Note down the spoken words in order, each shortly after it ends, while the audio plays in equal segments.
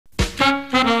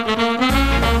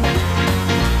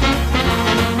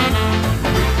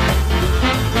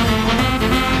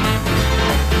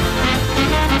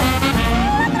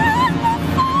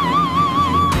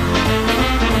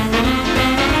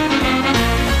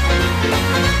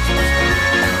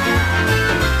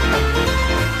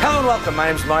welcome. My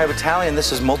name's Mario Batali, and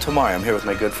this is Molto. I'm here with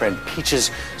my good friend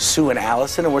Peaches, Sue, and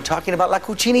Allison, and we're talking about La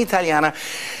Cucina Italiana.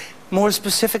 More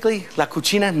specifically, La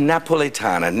Cucina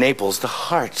Napoletana, Naples, the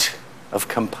heart of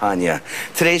Campania.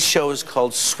 Today's show is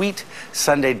called Sweet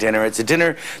Sunday Dinner. It's a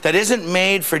dinner that isn't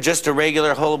made for just a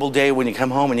regular horrible day when you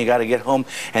come home and you got to get home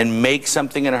and make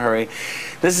something in a hurry.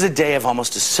 This is a day of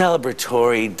almost a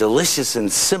celebratory, delicious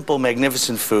and simple,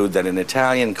 magnificent food that in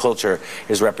Italian culture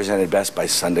is represented best by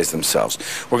Sundays themselves.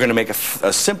 We're going to make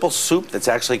a simple soup that's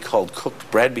actually called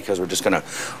cooked bread because we're just going to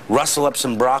rustle up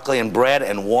some broccoli and bread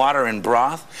and water and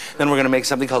broth. Then we're going to make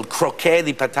something called croquet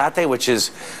di patate, which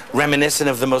is reminiscent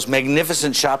of the most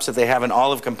magnificent shops that they have in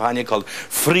all of Campania called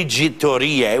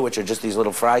frigitorie, which are just these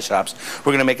little fry shops.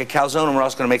 We're going to make a calzone, and we're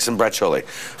also going to make some braccioli.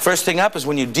 First thing up is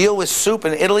when you deal with soup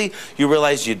in Italy, you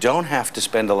realize you don't have to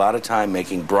spend a lot of time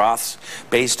making broths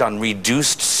based on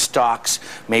reduced stocks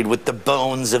made with the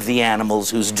bones of the animals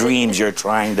whose dreams you're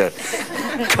trying to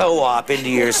co-op into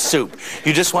your soup.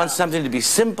 You just want something to be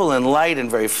simple and light and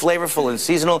very flavorful and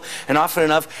seasonal, and often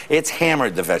enough, it's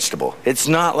hammered, the vegetable. It's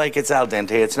not like it's al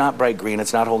dente, it's not bright green,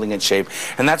 it's not holding its shape,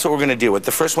 and that's what we're going to deal with.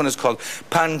 The first one is called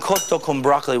pan cotto con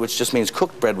broccoli, which just means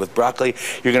cooked bread with broccoli.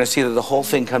 You're going to see that the whole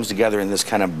thing comes together in this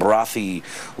kind of brothy,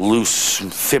 loose,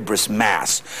 fibrous mass.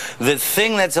 The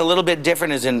thing that's a little bit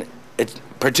different is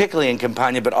particularly in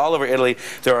Campania, but all over Italy,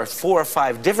 there are 4 or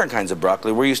 5 different kinds of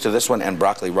broccoli. We're used to this one and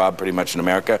broccoli rabe pretty much in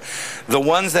America. The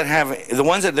ones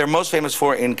that they're most famous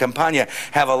for in Campania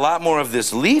have a lot more of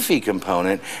this leafy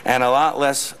component and a lot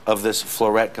less of this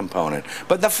floret component.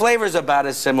 But the flavor's about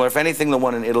as similar. If anything, the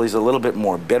one in Italy is a little bit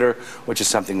more bitter, which is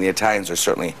something the Italians are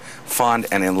certainly fond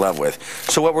and in love with.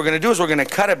 So what we're going to do is we're going to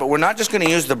cut it, but we're not just going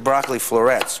to use the broccoli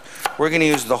florets. We're going to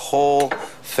use the whole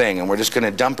thing, and we're just going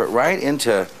to dump it right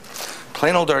into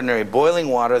plain old ordinary boiling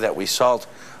water that we salt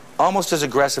almost as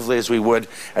aggressively as we would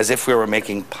as if we were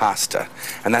making pasta.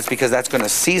 And that's because that's going to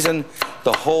season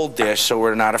the whole dish, so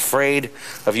we're not afraid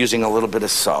of using a little bit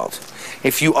of salt.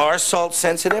 If you are salt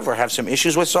sensitive or have some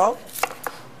issues with salt,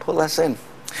 put less in.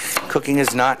 Cooking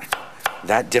is not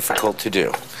that difficult to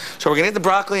do. So we're going to get the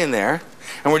broccoli in there,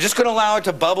 and we're just going to allow it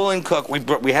to bubble and cook.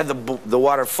 We had the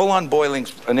water full on boiling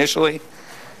initially,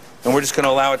 and we're just going to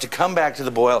allow it to come back to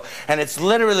the boil, and it's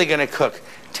literally going to cook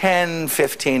 10,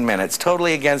 15 minutes,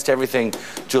 totally against everything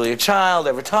Julia Child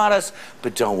ever taught us,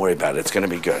 but don't worry about it, it's going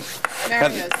to be good.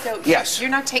 Mario, so yes. You're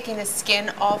not taking the skin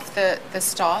off the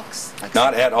stalks? Like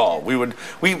not at all.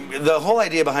 The whole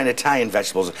idea behind Italian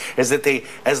vegetables is that they,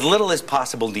 as little as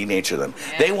possible, denature them.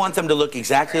 Yeah. They want them to look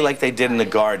exactly like they did in the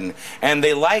garden, and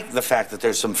they like the fact that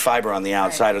there's some fiber on the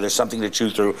outside, or there's something to chew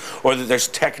through, or that there's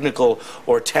technical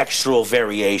or textural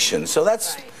variation. So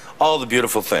that's all the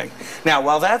beautiful thing. Now,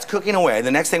 while that's cooking away, the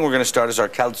next thing we're going to start is our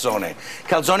calzone.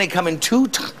 Calzone come in two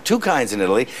kinds in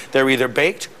Italy. They're either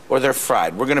baked or they're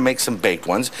fried. We're going to make some baked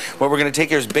ones. What we're going to take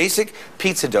here is basic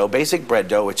pizza dough, basic bread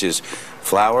dough, which is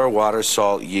flour, water,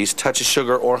 salt, yeast, touch of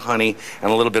sugar or honey,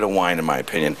 and a little bit of wine, in my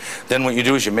opinion. Then what you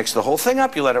do is you mix the whole thing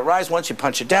up, you let it rise. Once you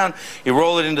punch it down, you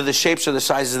roll it into the shapes or the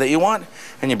sizes that you want,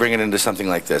 and you bring it into something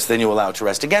like this. Then you allow it to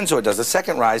rest again so it does a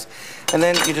second rise, and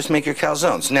then you just make your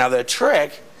calzones. Now, the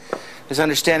trick is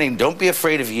understanding, don't be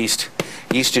afraid of yeast.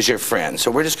 Yeast is your friend.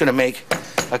 So we're just going to make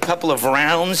a couple of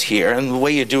rounds here, and the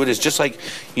way you do it is just like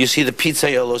you see the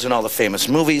pizzaiolos in all the famous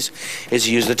movies, is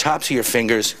you use the tops of your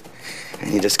fingers,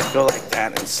 and you just go like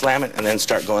that and slam it and then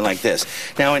start going like this.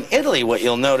 Now in Italy, what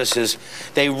you'll notice is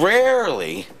they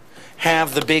rarely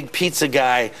have the big pizza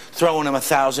guy throwing them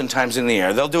 1,000 times in the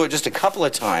air. They'll do it just a couple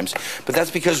of times, but that's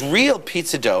because real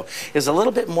pizza dough is a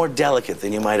little bit more delicate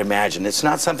than you might imagine. It's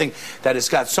not something that has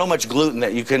got so much gluten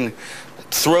that you can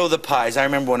throw the pies. I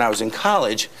remember when I was in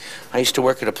college, I used to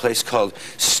work at a place called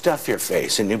Stuff Your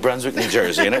Face in New Brunswick, New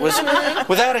Jersey, and it was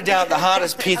without a doubt the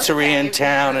hottest pizzeria in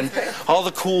town, and all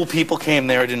the cool people came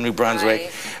there to New Brunswick.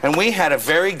 Right. And we had a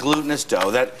very glutinous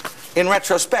dough that, in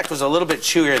retrospect, was a little bit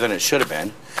chewier than it should have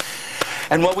been.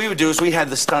 And what we would do is we had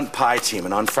the stunt pie team,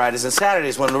 and on Fridays and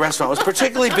Saturdays when the restaurant was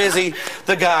particularly busy,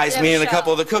 the guys, me and a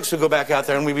couple of the cooks, would go back out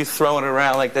there and we'd be throwing it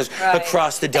around like this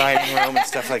across the dining room and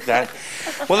stuff like that.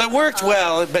 Well, it worked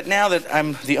well, but now that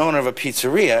I'm the owner of a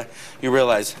pizzeria, you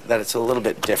realize that it's a little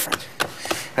bit different.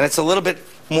 And it's a little bit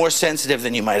more sensitive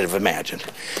than you might have imagined.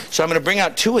 So I'm going to bring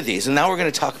out 2 of these, and now we're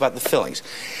going to talk about the fillings.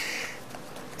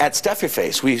 At Stuff Your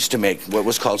Face, we used to make what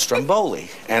was called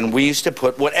stromboli, and we used to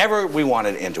put whatever we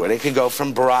wanted into it. It could go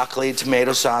from broccoli,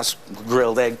 tomato sauce,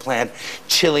 grilled eggplant,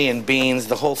 chili and beans,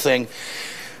 the whole thing.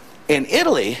 In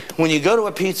Italy, when you go to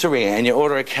a pizzeria and you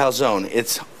order a calzone,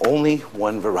 it's only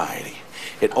one variety.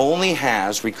 It only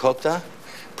has ricotta,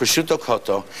 prosciutto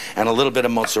cotto, and a little bit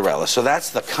of mozzarella. So that's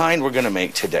the kind we're going to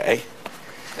make today.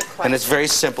 And it's very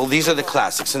simple. These are the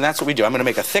classics, and that's what we do. I'm going to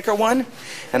make a thicker one,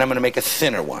 and I'm going to make a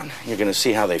thinner one. You're going to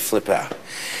see how they flip out.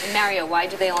 Mario, why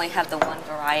do they only have the one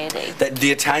variety?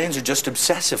 The Italians are just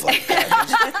obsessive like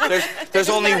that. There's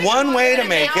only one way to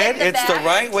make it. It's the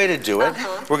right way to do it.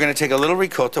 We're going to take a little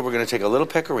ricotta. We're going to take a little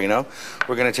pecorino.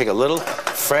 We're going to take a little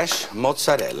fresh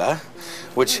mozzarella,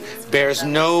 which bears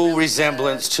no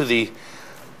resemblance to the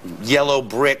yellow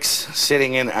bricks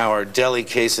sitting in our deli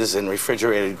cases and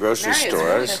refrigerated grocery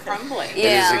stores. Crumbly.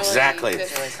 Yeah. It is exactly.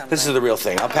 This is the real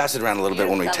thing. I'll pass it around a little bit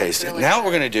when we taste it. Now what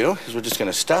we're going to do is we're just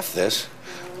going to stuff this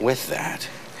with that.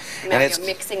 Now you're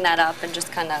mixing that up and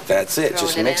just kind of That's it.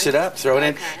 Just mix it up, throw it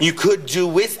in. You could do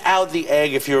without the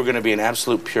egg if you were going to be an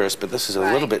absolute purist, but this is a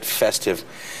little bit festive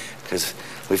because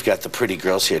we've got the pretty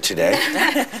girls here today.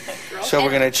 So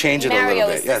we're going to change it a little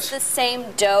bit. Is this the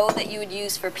same dough that you would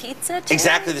use for pizza too?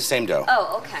 Exactly the same dough.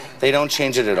 Oh, okay. They don't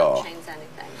change it at all. Change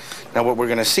anything. Now what we're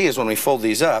going to see is when we fold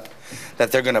these up,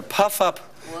 that they're going to puff up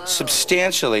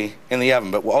substantially in the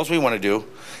oven. But all we want to do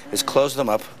is close them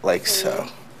up like so.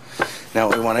 Now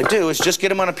what we want to do is just get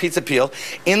them on a pizza peel.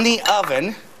 In the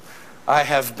oven, I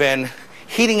have been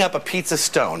heating up a pizza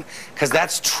stone, because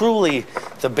that's truly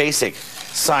the basic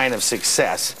sign of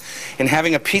success. In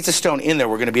having a pizza stone in there,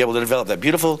 we're going to be able to develop that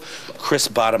beautiful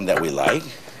crisp bottom that we like,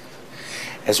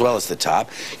 as well as the top.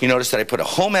 You notice that I put a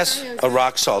whole mess of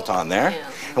rock salt on there.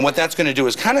 And what that's going to do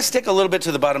is kind of stick a little bit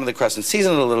to the bottom of the crust and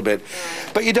season it a little bit.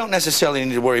 But you don't necessarily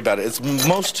need to worry about it. Its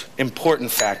most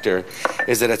important factor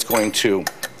is that it's going to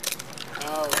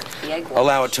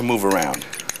allow it to move around.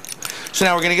 So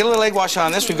now we're going to get a little egg wash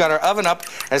on this. We've got our oven up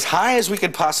as high as we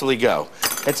could possibly go.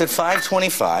 It's at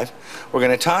 525. We're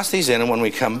going to toss these in, and when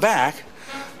we come back,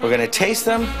 we're going to taste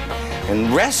them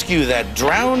and rescue that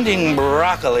drowning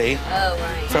broccoli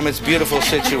from its beautiful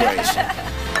situation.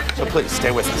 So please,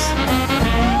 stay with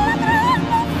us.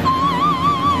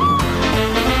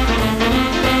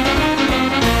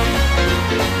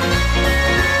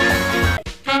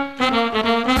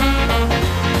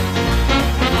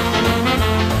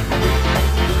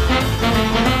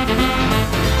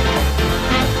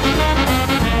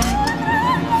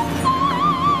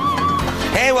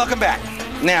 Welcome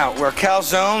back. Now, our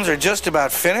calzones are just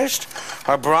about finished.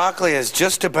 Our broccoli is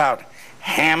just about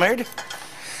hammered.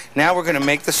 Now we're going to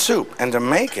make the soup. And to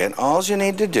make it, all you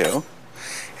need to do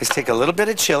is take a little bit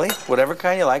of chili, whatever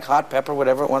kind you like, hot pepper,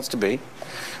 whatever it wants to be.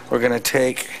 We're going to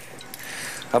take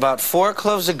about 4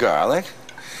 cloves of garlic,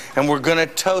 and we're going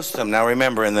to toast them. Now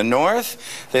remember, in the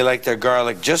north, they like their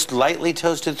garlic just lightly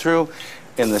toasted through.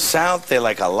 In the south, they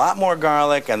like a lot more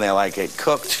garlic, and they like it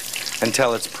cooked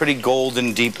until it's pretty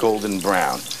golden, deep golden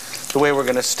brown. The way we're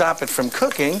going to stop it from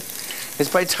cooking is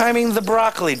by timing the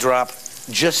broccoli drop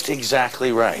just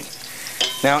exactly right.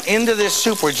 Now into this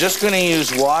soup, we're just going to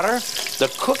use water,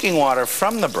 the cooking water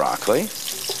from the broccoli,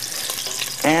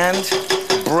 and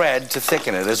bread to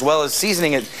thicken it, as well as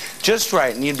seasoning it just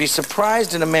right. And you'd be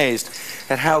surprised and amazed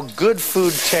at how good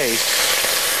food tastes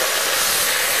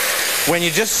when you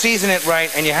just season it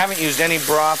right and you haven't used any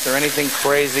broth or anything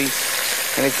crazy,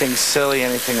 anything silly,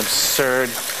 anything absurd.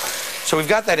 So we've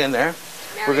got that in there.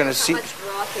 We're going to see. How much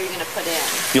broth are you going to put in?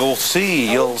 You'll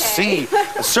see, you'll see.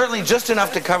 Certainly just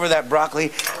enough to cover that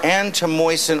broccoli and to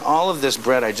moisten all of this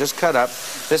bread I just cut up.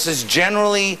 This is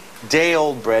generally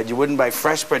day-old bread. You wouldn't buy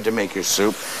fresh bread to make your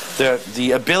soup.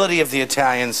 The ability of the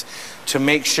Italians to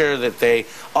make sure that they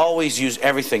always use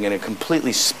everything in a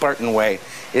completely Spartan way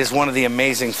is one of the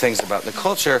amazing things about the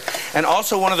culture, and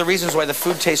also one of the reasons why the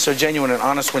food tastes so genuine and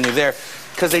honest when you're there,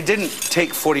 because they didn't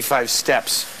take 45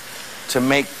 steps to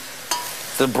make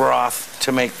the broth,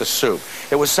 to make the soup.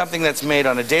 It was something that's made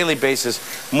on a daily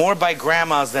basis, more by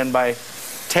grandmas than by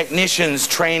technicians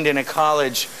trained in a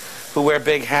college who wear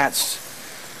big hats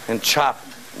and chop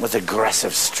with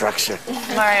aggressive structure.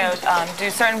 Mario, do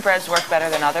certain breads work better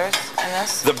than others in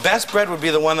this? The best bread would be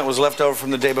the one that was left over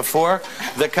from the day before.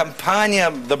 The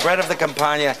Campagna, the bread of the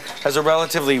Campagna, has a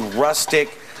relatively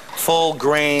rustic, full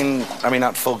grain,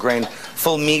 not full grain,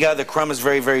 full miga. The crumb is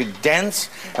very, very dense,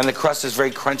 and the crust is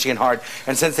very crunchy and hard.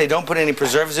 And since they don't put any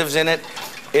preservatives in it,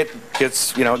 it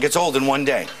gets, it gets old in one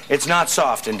day. It's not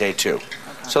soft in day 2.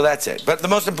 So that's it. But the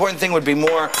most important thing would be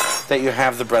more that you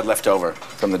have the bread left over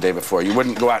from the day before. You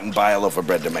wouldn't go out and buy a loaf of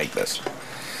bread to make this.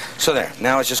 So there.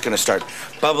 Now it's just going to start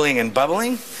bubbling and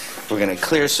bubbling. We're going to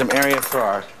clear some area for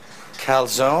our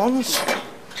calzones.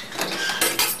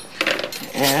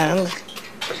 And,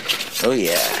 oh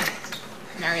yeah.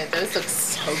 Mario, those look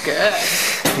so good.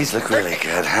 These look really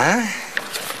good, huh?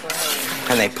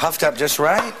 And they puffed up just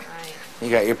right. You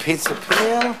got your pizza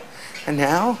peel. And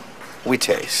now we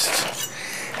taste.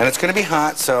 And it's going to be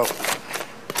hot, so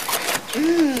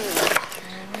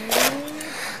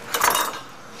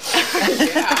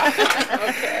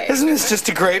Okay. Isn't this just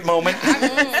a great moment?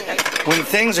 When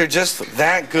things are just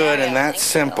that good and that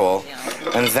simple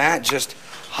and that just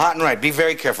hot and right. Be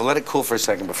very careful. Let it cool for a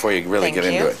second before you really get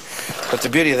into it. But the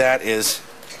beauty of that is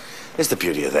the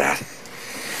beauty of that.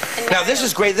 Now, this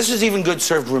is great. This is even good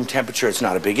served room temperature. It's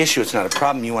not a big issue. It's not a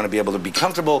problem. You want to be able to be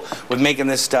comfortable with making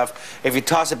this stuff. If you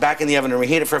toss it back in the oven and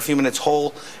reheat it for a few minutes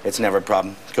whole, it's never a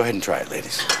problem. Go ahead and try it,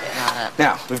 ladies.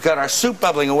 Now, we've got our soup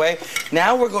bubbling away.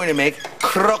 Now we're going to make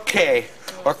croquet,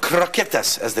 or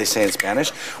croquetas, as they say in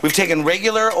Spanish. We've taken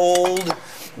regular old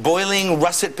boiling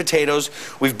russet potatoes.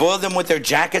 We've boiled them with their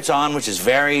jackets on, which is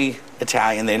very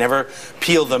Italian. They never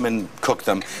peel them and cook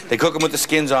them. They cook them with the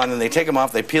skins on, and they take them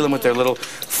off. They peel them with their little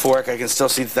fork. I can still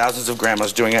see thousands of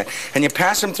grandmas doing it. And you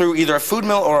pass them through either a food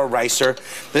mill or a ricer.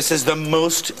 This is the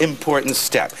most important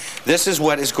step. This is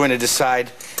what is going to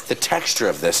decide the texture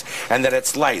of this, and that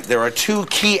it's light. There are two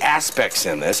key aspects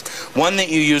in this. One, that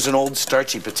you use an old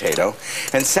starchy potato.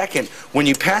 And second, when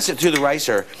you pass it through the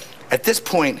ricer, at this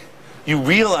point, you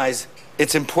realize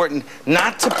it's important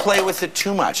not to play with it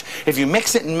too much. If you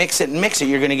mix it and mix it and mix it,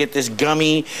 you're going to get this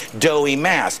gummy, doughy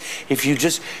mass. If you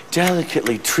just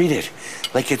delicately treat it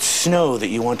like it's snow that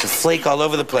you want to flake all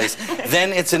over the place,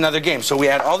 then it's another game. So we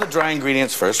add all the dry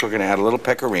ingredients first. We're going to add a little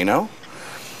pecorino.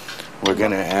 We're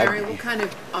going to add... Mary, what kind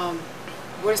of,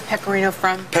 where's pecorino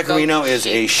from? Pecorino is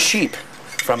a sheep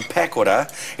from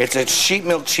Pecora. It's a sheep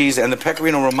milk cheese, and the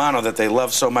pecorino romano that they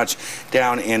love so much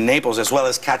down in Naples, as well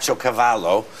as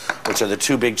caciocavallo, which are the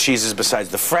two big cheeses besides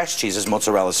the fresh cheeses,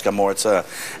 mozzarella, scamorza,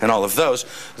 and all of those.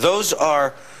 Those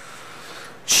are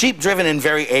sheep-driven and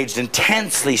very aged,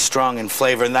 intensely strong in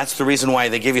flavor, and that's the reason why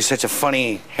they give you such a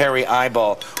funny, hairy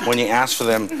eyeball when you ask for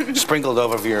them sprinkled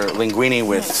over your linguine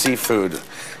with seafood.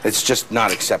 It's just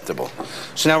not acceptable.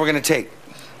 So now we're going to take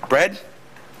bread,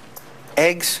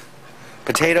 eggs,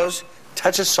 potatoes,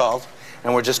 touch of salt,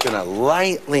 and we're just going to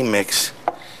lightly mix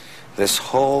this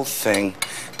whole thing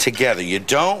together. You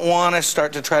don't want to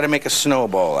start to try to make a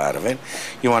snowball out of it.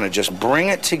 You want to just bring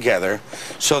it together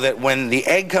so that when the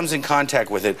egg comes in contact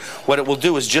with it, what it will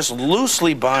do is just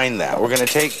loosely bind that. We're going to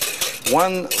take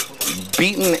one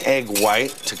beaten egg white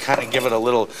to kind of give it a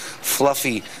little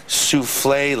fluffy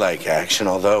souffle-like action,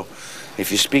 although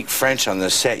if you speak French on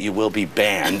this set, you will be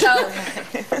banned.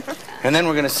 And then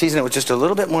we're going to season it with just a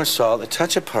little bit more salt, a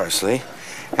touch of parsley,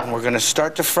 and we're going to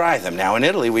start to fry them. Now, in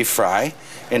Italy, we fry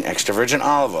in extra virgin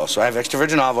olive oil. So I have extra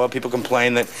virgin olive oil. People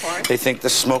complain that they think the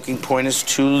smoking point is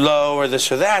too low or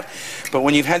this or that. But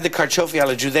when you've had the carciofi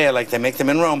alla Judea, like they make them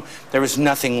in Rome, there is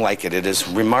nothing like it. It is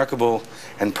remarkable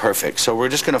and perfect. So we're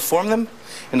just going to form them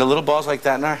into little balls like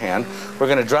that in our hand. We're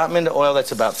going to drop them into oil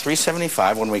that's about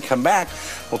 375. When we come back,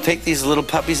 we'll take these little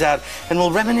puppies out and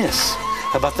we'll reminisce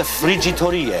about the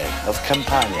friggitorie of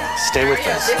Campania. Stay with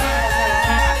us.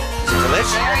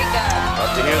 Delicious? Very good.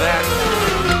 Love to hear that.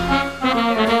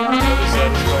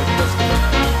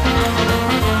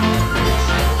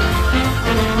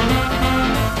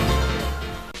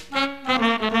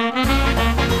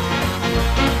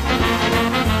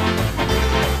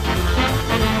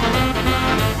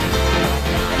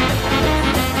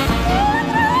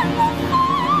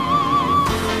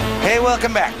 Hey,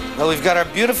 welcome back. Well, we've got our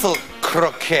beautiful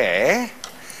croquet,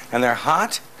 and they're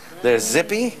hot, they're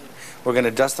zippy. We're going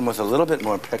to dust them with a little bit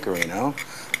more pecorino,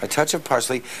 a touch of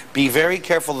parsley. Be very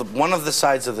careful that one of the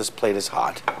sides of this plate is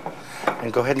hot.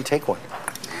 And go ahead and take one.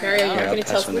 Mary, you're not going to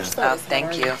tell us which side. Oh,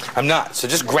 thank you. I'm not, so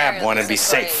just grab one and be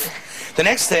safe. The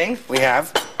next thing we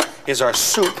have is our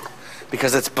soup,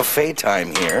 because it's buffet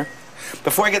time here.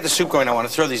 Before I get the soup going, I want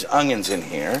to throw these onions in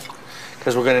here,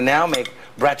 because we're going to now make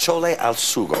braciole al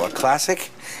sugo, a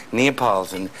classic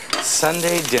Neapolitan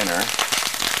Sunday dinner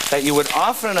that you would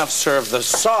often enough serve the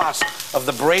sauce of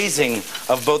the braising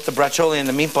of both the braciole and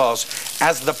the meatballs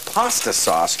as the pasta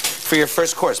sauce for your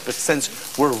first course. But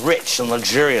since we're rich and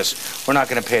luxurious, we're not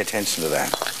going to pay attention to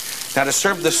that. Now, to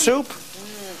serve the soup,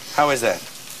 how is that?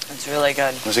 It's really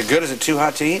good. Was it good? Is it too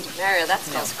hot to eat? Mario, that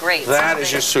smells great. That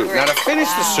is your soup. Now, to finish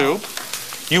the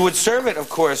soup, you would serve it, of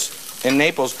course, in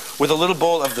Naples with a little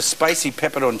bowl of the spicy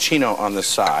peperoncino on the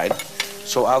side.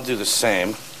 So I'll do the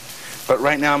same. But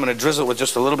right now I'm going to drizzle it with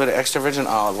just a little bit of extra virgin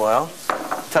olive oil,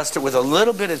 dust it with a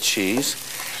little bit of cheese,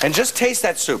 and just taste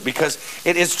that soup, because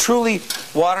it is truly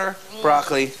water,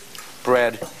 broccoli,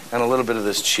 bread, and a little bit of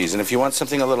this cheese. And if you want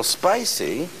something a little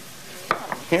spicy,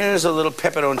 here's a little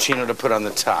peperoncino to put on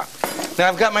the top. Now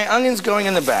I've got my onions going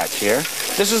in the back here.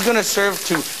 This is going to serve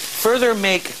to further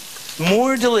make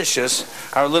more delicious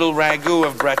our little ragu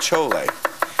of braciole.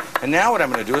 And now what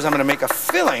I'm going to do is I'm going to make a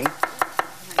filling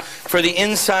for the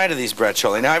inside of these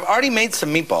braciole. Now, I've already made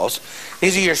some meatballs.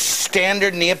 These are your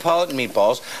standard Neapolitan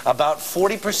meatballs, about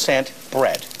 40%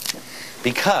 bread.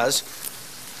 Because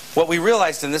what we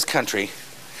realized in this country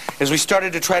is we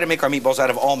started to try to make our meatballs out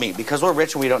of all meat because we're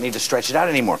rich and we don't need to stretch it out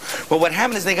anymore. Well, what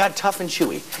happened is they got tough and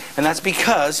chewy. And that's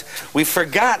because we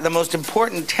forgot the most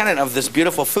important tenet of this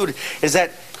beautiful food is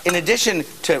that in addition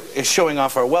to showing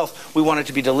off our wealth, we want it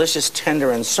to be delicious, tender,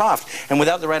 and soft. And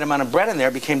without the right amount of bread in there,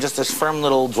 it became just this firm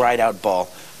little dried out ball.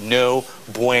 No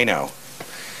bueno.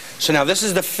 So now this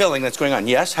is the filling that's going on.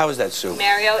 Yes? How is that, Sue?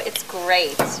 Mario, it's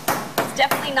great. It's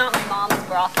definitely not my mom's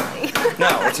broccoli.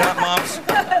 No, it's not Mom's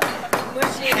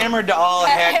Mushy. hammered to all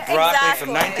heck broccoli Exactly.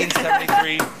 from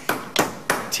 1973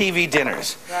 TV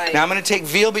dinners. Right. Now I'm going to take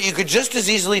veal, but you could just as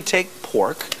easily take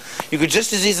pork. You could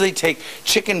just as easily take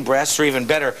chicken breasts, or even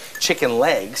better, chicken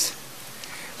legs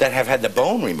that have had the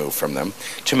bone removed from them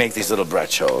to make these little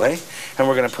braciole. And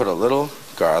we're going to put a little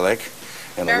garlic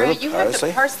and a Mary, little you have parsley.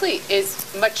 the parsley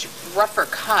is much rougher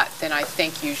cut than I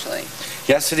think usually.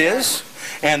 Yes, it is.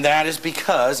 And that is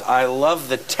because I love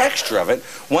the texture of it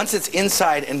once it's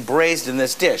inside and braised in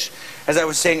this dish. As I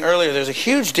was saying earlier, there's a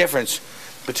huge difference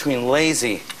between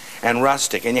lazy and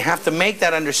rustic. And you have to make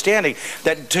that understanding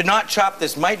that to not chop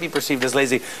this might be perceived as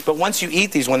lazy, but once you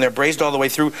eat these, when they're braised all the way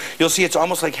through, you'll see it's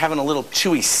almost like having a little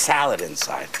chewy salad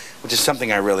inside, which is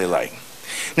something I really like.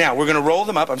 Now, we're going to roll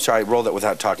them up. I'm sorry, I rolled it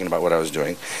without talking about what I was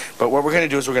doing. But what we're going to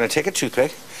do is we're going to take a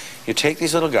toothpick. You take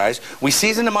these little guys. We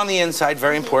season them on the inside,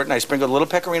 very important. I sprinkled a little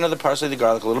pecorino, the parsley, the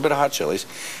garlic, a little bit of hot chilies.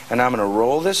 And I'm going to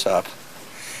roll this up.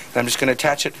 And I'm just going to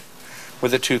attach it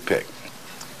with a toothpick.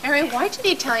 Mary, why do the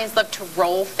Italians love to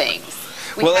roll things?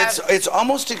 It's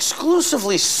almost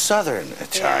exclusively Southern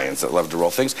Italians that love to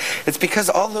roll things. It's because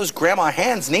all those grandma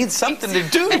hands need something to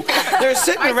do. They're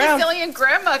sitting My around. Sicilian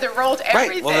grandmother rolled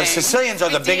everything. Right. Well, the Sicilians are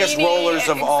the biggest rollers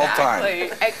of all time.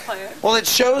 Eggplant. Well, it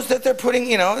shows that they're putting,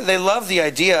 you know, they love the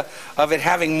idea of it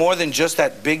having more than just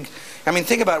that big. I mean,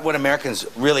 think about what Americans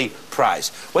really prize.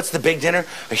 What's the big dinner?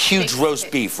 A huge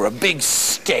roast beef or a big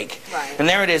steak. Right. And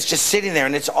there it is, just sitting there,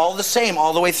 and it's all the same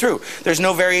all the way through. There's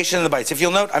no variation in the bites. If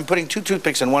you'll note, I'm putting 2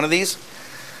 toothpicks in one of these.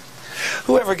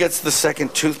 Whoever gets the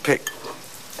second toothpick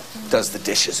does the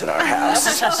dishes at our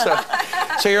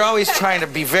house. So you're always trying to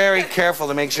be very careful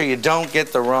to make sure you don't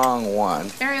get the wrong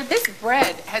one. Mario, this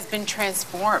bread has been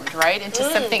transformed, right, into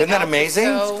something Isn't that else. amazing?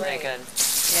 So, Very good.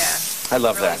 yeah. I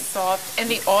love Really that. soft. And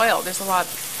the oil, there's a lot,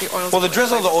 the oil's Well, the really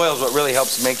drizzle of the good. oil is what really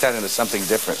helps make that into something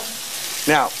different.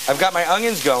 Now, I've got my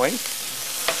onions going.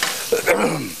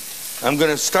 I'm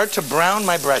going to start to brown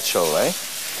my braciole,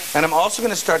 and I'm also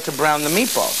going to start to brown the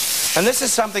meatballs. And this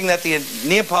is something that the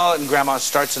Neapolitan grandma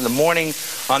starts in the morning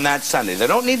on that Sunday. They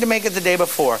don't need to make it the day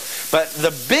before, but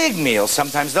the big meal,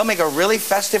 sometimes they'll make a really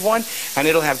festive one, and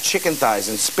it'll have chicken thighs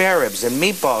and spare ribs and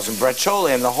meatballs and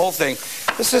braciole and the whole thing.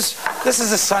 This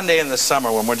is a Sunday in the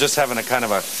summer when we're just having a kind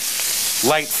of a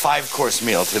light 5-course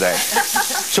meal today.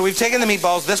 So we've taken the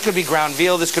meatballs. This could be ground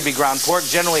veal. This could be ground pork.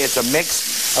 Generally, it's a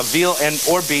mix of veal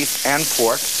or beef and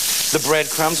pork. The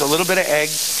breadcrumbs, a little bit of egg,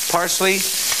 parsley,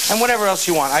 and whatever else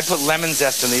you want. I put lemon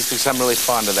zest in these because I'm really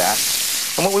fond of that.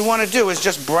 And what we want to do is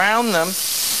just brown them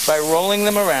by rolling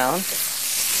them around.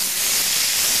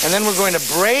 And then we're going to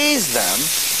braise them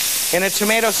in a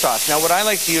tomato sauce. Now, what I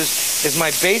like to use is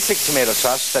my basic tomato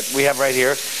sauce that we have right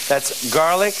here. That's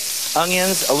garlic,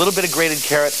 onions, a little bit of grated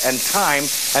carrot, and thyme,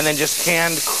 and then just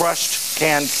crushed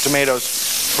canned tomatoes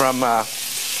from,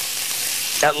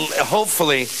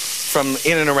 hopefully, from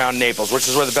in and around Naples, which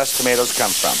is where the best tomatoes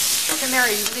come from. So,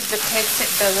 Mary, you leave the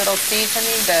little seeds,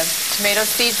 the tomato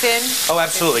seeds in? Oh,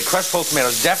 absolutely. Crushed whole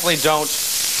tomatoes. Definitely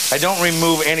I don't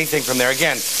remove anything from there.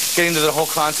 Again, getting to the whole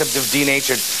concept of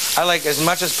denatured, I like as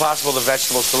much as possible the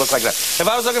vegetables to look like that. If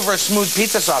I was looking for a smooth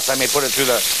pizza sauce, I may put it through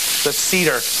the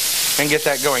cedar and get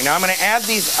that going. Now I'm going to add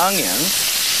these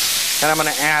onions, and I'm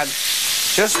going to add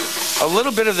just a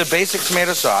little bit of the basic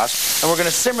tomato sauce, and we're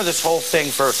going to simmer this whole thing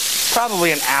for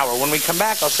probably an hour. When we come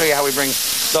back, I'll show you how we bring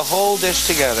the whole dish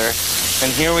together.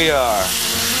 And here we are.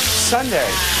 Sunday.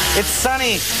 It's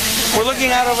sunny. We're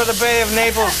looking out over the Bay of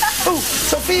Naples. Ooh,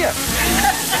 Sophia,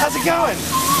 how's it going?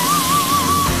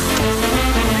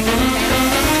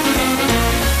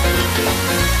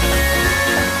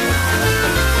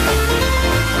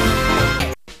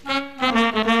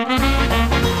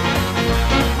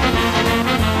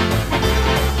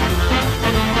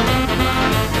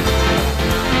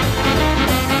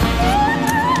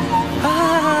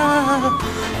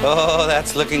 Oh,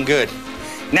 that's looking good.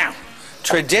 Now,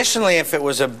 Traditionally,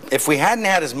 if we hadn't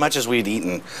had as much as we'd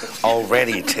eaten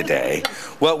already today,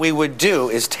 what we would do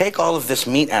is take all of this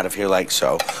meat out of here like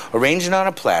so, arrange it on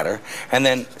a platter, and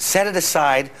then set it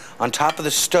aside on top of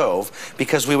the stove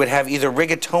because we would have either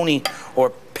rigatoni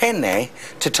or penne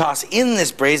to toss in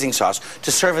this braising sauce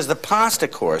to serve as the pasta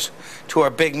course to our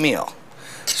big meal.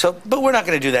 So, but we're not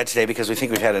going to do that today because we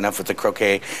think we've had enough with the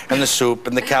croquet and the soup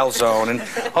and the calzone.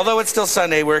 And although it's still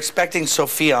Sunday, we're expecting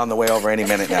Sophia on the way over any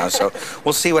minute now. So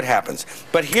we'll see what happens.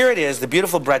 But here it is, the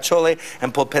beautiful bracciole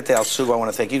and polpette al sugo. I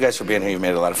want to thank you guys for being here. You've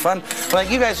made it a lot of fun. I'd like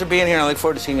you guys for being here, and I look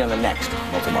forward to seeing you on the next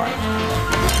Molto.